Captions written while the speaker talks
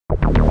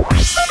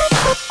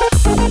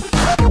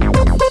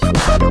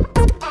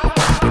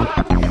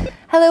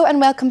Hello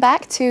and welcome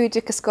back to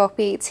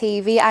Dukascopy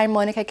TV. I'm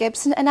Monica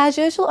Gibson, and as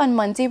usual on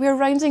Monday we're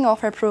rounding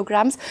off our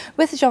programmes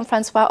with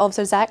Jean-François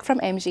Owczarczak from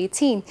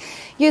MJT.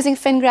 Using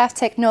Fingraph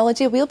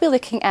technology, we'll be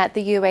looking at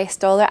the US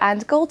dollar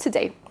and gold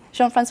today.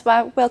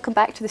 Jean-François, welcome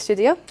back to the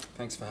studio.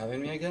 Thanks for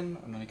having me again,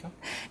 Monica.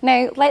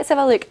 Now let's have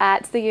a look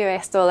at the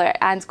US dollar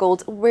and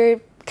gold.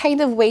 We're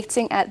kind of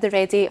waiting at the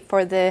ready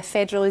for the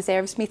Federal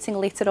Reserve's meeting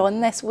later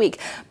on this week,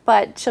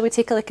 but shall we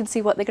take a look and see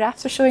what the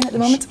graphs are showing at the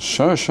moment?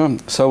 Sure.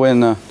 So we're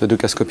in the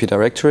Dukascopy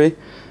directory,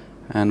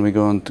 and we're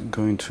going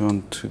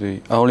to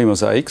the hourly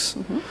mosaics.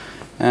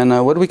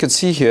 And what we could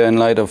see here, in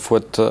light of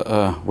what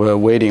we're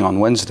waiting on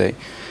Wednesday,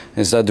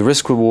 is that the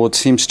risk reward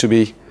seems to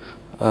be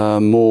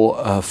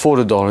more for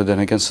the dollar than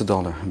against the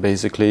dollar.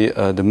 Basically,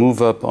 the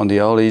move up on the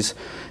hourlies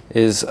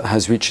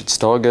has reached its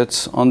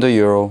targets on the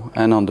euro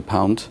and on the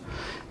pound.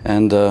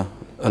 And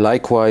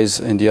likewise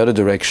in the other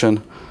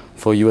direction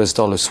for US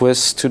dollar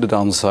Swiss to the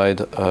downside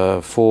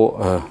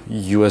for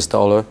US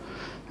dollar,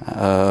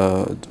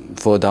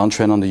 for a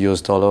downtrend on the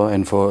US dollar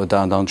and for a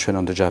downtrend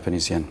on the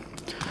Japanese yen.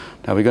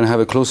 Now we're going to have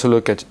a closer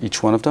look at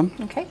each one of them.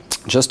 Okay.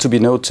 Just to be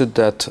noted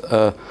that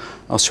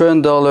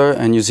Australian dollar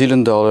and New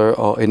Zealand dollar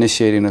are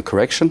initiating a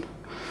correction.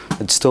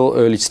 It's still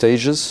early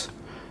stages,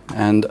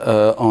 and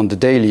on the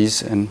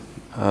dailies, and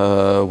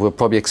we'll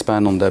probably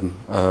expand on them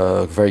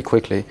very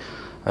quickly.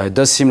 It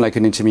does seem like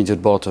an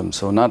intermediate bottom,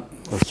 so not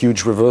a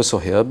huge reversal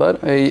here, but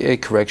a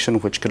correction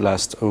which could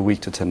last a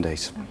week to 10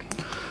 days.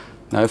 Okay.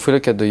 Now if we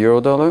look at the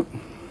euro dollar,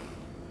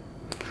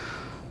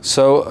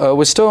 so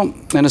we're still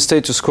in a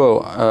status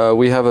quo.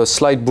 We have a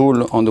slight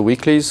bull on the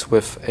weeklies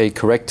with a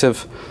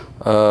corrective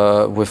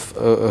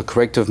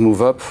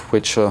move up,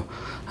 which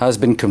has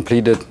been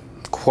completed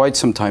quite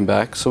some time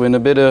back. So in a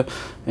bit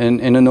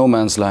in a no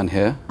man's land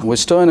here. We're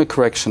still in a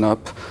correction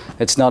up.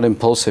 It's not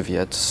impulsive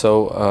yet,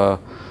 so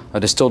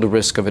there's still the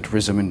risk of it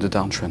resuming the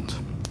downtrend.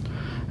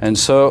 And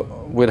so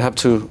we'd have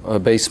to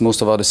base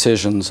most of our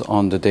decisions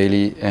on the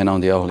daily and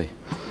on the hourly.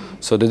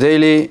 So the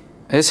daily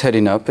is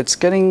heading up. It's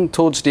getting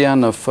towards the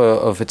end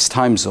of its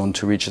time zone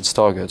to reach its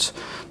targets.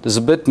 There's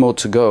a bit more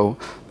to go,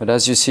 but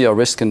as you see, our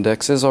risk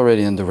index is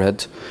already in the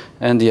red,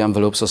 and the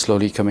envelopes are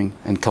slowly coming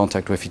in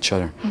contact with each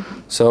other.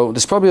 So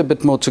there's probably a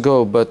bit more to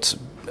go, but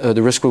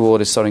the risk reward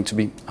is starting to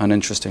be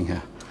uninteresting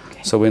here.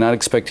 Okay. So we're not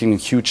expecting a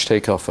huge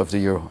takeoff of the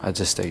euro at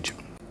this stage.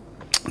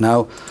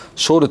 Now,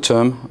 shorter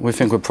term, we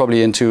think we're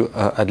probably into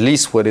at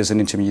least what is an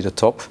intermediate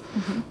top.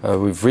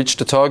 We've reached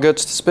the target.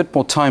 There's a bit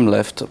more time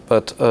left,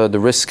 but the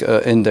risk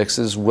index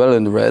is well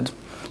in the red,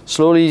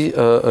 slowly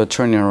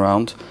turning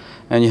around,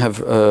 and you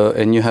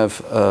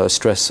have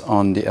stress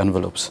on the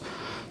envelopes.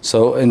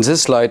 So in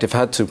this light, if I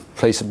had to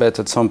place a bet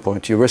at some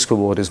point, your risk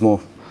reward is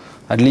more,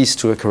 at least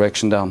to a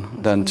correction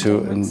down than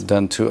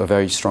to a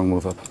very strong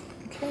move up.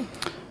 Okay.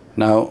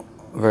 Now,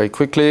 very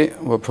quickly,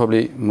 we'll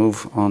probably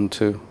move on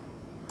to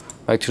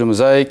back to the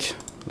mosaic,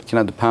 looking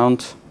at the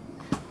pound.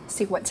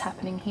 See what's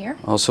happening here.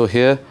 Also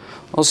here.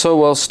 Also,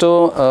 well,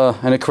 still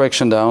in a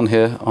correction down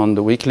here on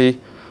the weekly.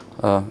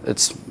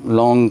 It's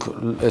long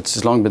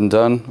been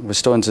done. We're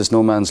still in this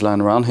no man's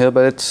land around here,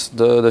 but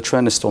the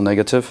trend is still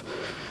negative.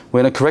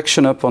 We're in a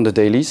correction up on the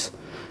dailies,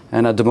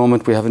 and at the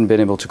moment we haven't been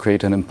able to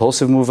create an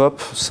impulsive move up,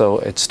 so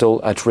it's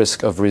still at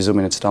risk of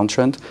resuming its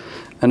downtrend.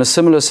 And a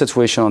similar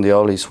situation on the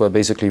hourlies, where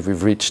basically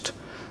we've reached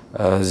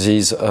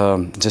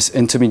this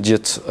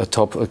intermediate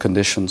top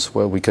conditions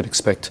where we could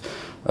expect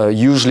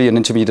usually an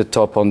intermediate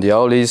top on the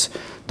hourlies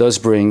does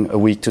bring a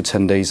week to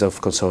 10 days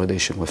of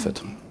consolidation with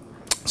it.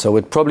 So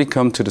we'd probably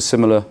come to the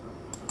similar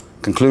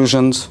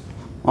conclusions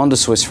on the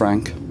Swiss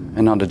franc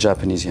and on the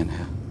Japanese yen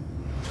here.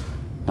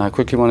 Now I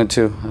quickly wanted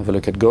to have a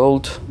look at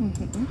gold,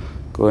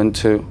 go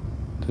into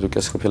the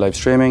Dukascopy live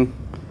streaming,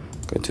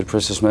 go into the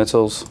precious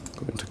metals,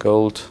 go into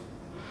gold,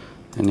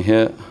 and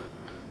here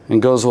in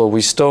gold, well,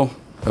 we still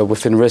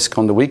within risk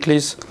on the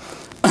weeklies,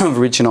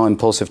 reaching our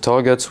impulsive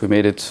targets. We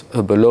made it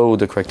below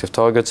the corrective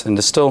targets, and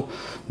there's still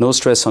no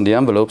stress on the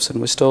envelopes, and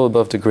we're still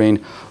above the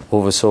green,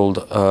 oversold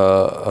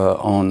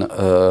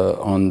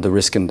on the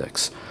risk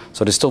index.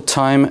 So there's still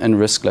time and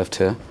risk left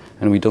here,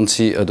 and we don't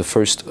see the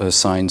first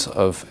signs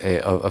of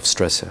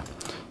stress here.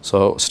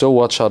 So still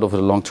watch out over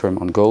the long term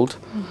on gold.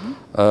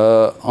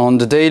 On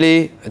the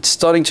daily, it's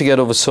starting to get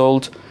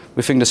oversold.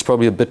 We think there's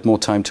probably a bit more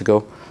time to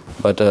go,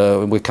 but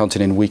we're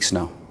counting in weeks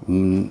now.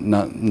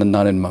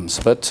 Not in months,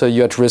 but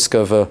you're at risk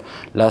of a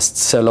last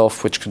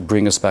sell-off which could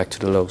bring us back to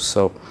the lows.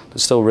 So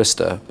there's still risk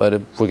there,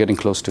 but we're getting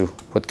close to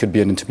what could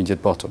be an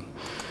intermediate bottom.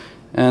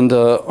 And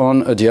on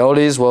the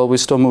hourlies, well, we're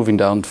still moving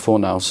down for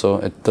now, so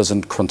it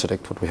doesn't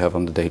contradict what we have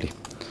on the daily.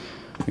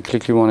 We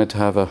quickly wanted to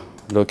have a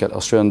look at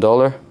Australian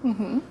dollar.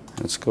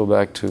 Let's go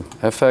back to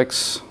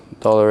FX,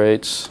 dollar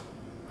rates,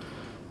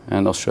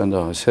 and Australian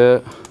dollar is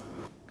here.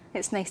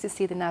 It's nice to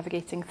see the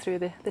navigating through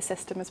the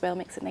system as well,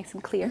 makes it nice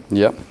and clear.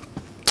 Yeah.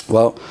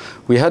 Well,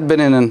 we had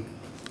been in an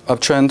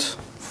uptrend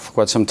for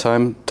quite some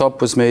time. Top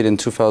was made in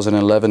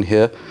 2011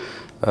 here,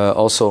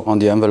 also on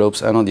the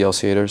envelopes and on the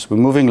oscillators. We're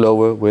moving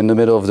lower, we're in the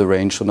middle of the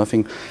range, so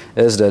nothing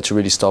is there to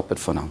really stop it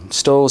for now.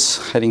 Still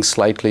heading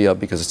slightly up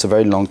because it's a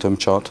very long-term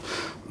chart,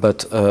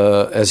 But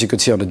as you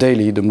could see on the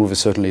daily, the move is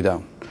certainly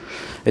down.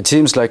 It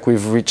seems like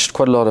we've reached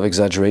quite a lot of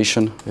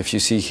exaggeration. If you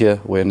see here,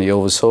 we're in the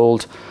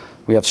oversold.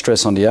 We have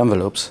stress on the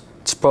envelopes.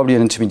 It's probably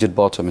an intermediate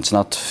bottom. It's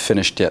not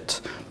finished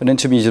yet. An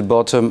intermediate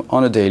bottom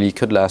on a daily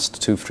could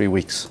last 2-3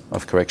 weeks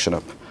of correction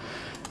up.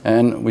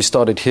 And we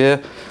started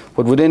here.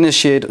 What would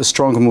initiate a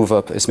stronger move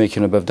up is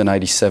making above the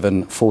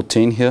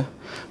 97.14 here,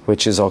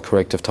 which is our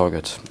corrective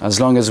target. As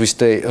long as we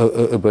stay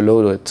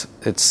below it,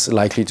 it's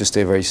likely to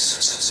stay very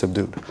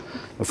subdued.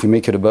 If we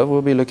make it above,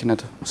 we'll be looking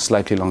at a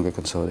slightly longer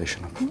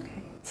consolidation. Okay.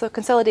 So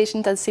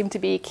consolidation does seem to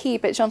be key,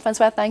 but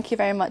Jean-François, thank you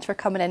very much for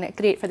coming in.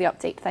 Great for the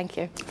update. Thank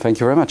you. Thank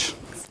you very much.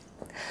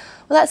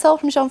 Well, that's all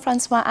from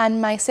Jean-François and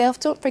myself.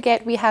 Don't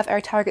forget we have our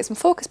Targets and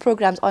Focus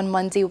programmes on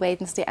Monday,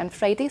 Wednesday and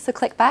Friday, so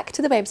click back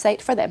to the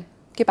website for them.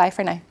 Goodbye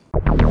for now.